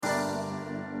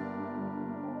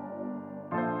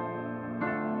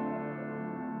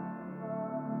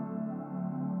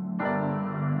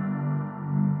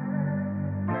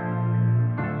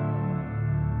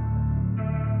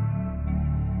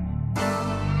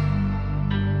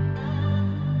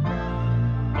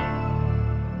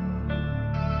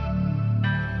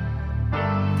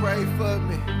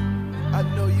Tommy, I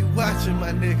know you watching,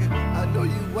 my nigga. I know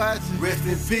you watching. Rest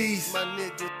in peace, my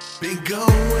nigga. Been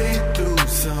going through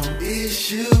some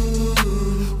issues.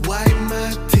 Wipe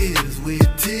my tears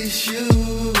with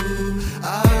tissue.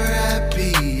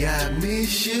 R.I.P. I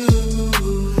miss you.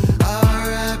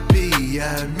 R.I.P.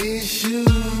 I miss you.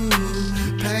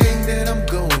 Pain that I'm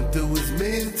going through is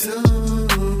mental.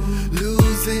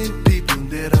 Losing people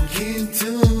that I'm kin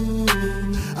to.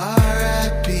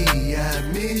 R.I.P. I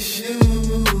miss you.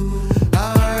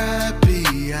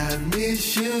 R.I.P. I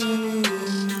miss you.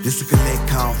 This a collect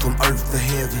call from earth to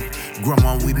heaven.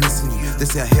 Grandma, we missing you. They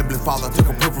say a Heavenly Father took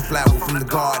a purple flower from the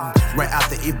garden. Right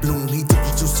after it bloomed, he took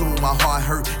you too soon. My heart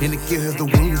hurt, and it killed the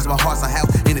wounds. My heart's a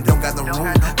house, and it don't got the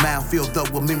room. Mind filled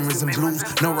up with memories and blues.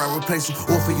 No right replacement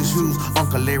or for your shoes.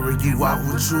 Uncle Larry, you out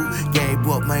with true. Gave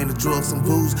up, man, the drugs and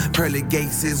booze. Pearly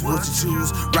gates is what you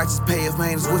choose. Righteous path,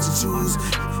 man, is what you choose.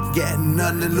 Got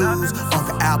nothing to lose.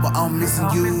 Uncle Albert, I'm missing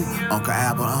you. Uncle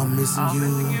Albert, I'm missing you.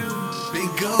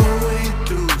 Been going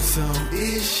through some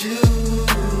issues.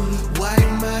 Wipe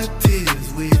my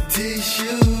tears with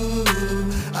tissue.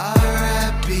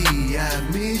 R.I.P. I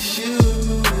miss you.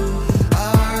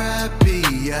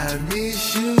 R.I.P. I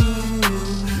miss you.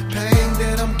 Pain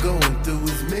that I'm going through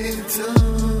is mental.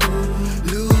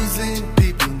 Losing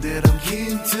people that I'm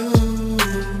kin to.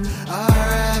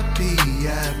 R.I.P. I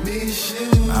miss you.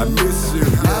 I miss you.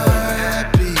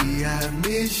 R.I.P. I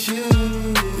miss you.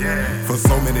 For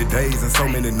so many days and so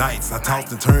many nights, I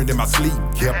tossed and turned in my sleep.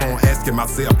 Kept on asking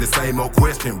myself the same old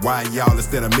question: why y'all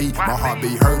instead of me? My heart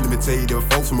beat hurt, let me tell you, the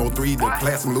folks from 03, the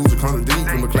class from loser, Colonel D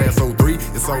from the class 03.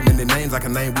 There's so many names I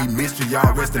can name, we missed you,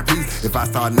 y'all rest in peace. If I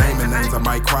start naming names, I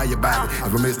might cry about it.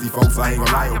 If I miss these folks, I ain't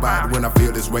gonna lie about it. When I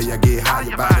feel this way, I get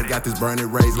high about it. Got this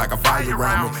burning rays like a fire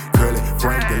around me. Curly,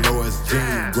 Frank, Dolores,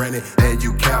 Jean, Granny, and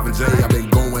you, Calvin J. I've been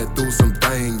going through some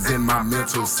things in my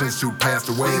mental since you passed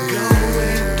away.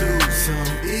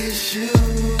 Some issues.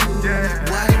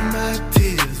 Wipe my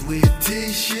tears with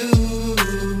tissue.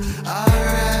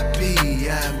 R.I.P.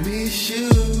 I miss you.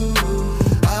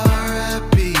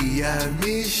 R.I.P. I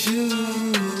miss you.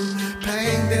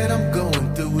 Pain that I'm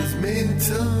going through is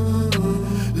mental.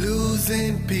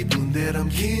 Losing people that I'm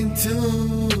kin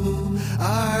to.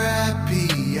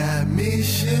 R.I.P. I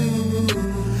miss you.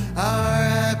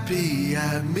 R.I.P.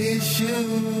 I miss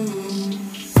you.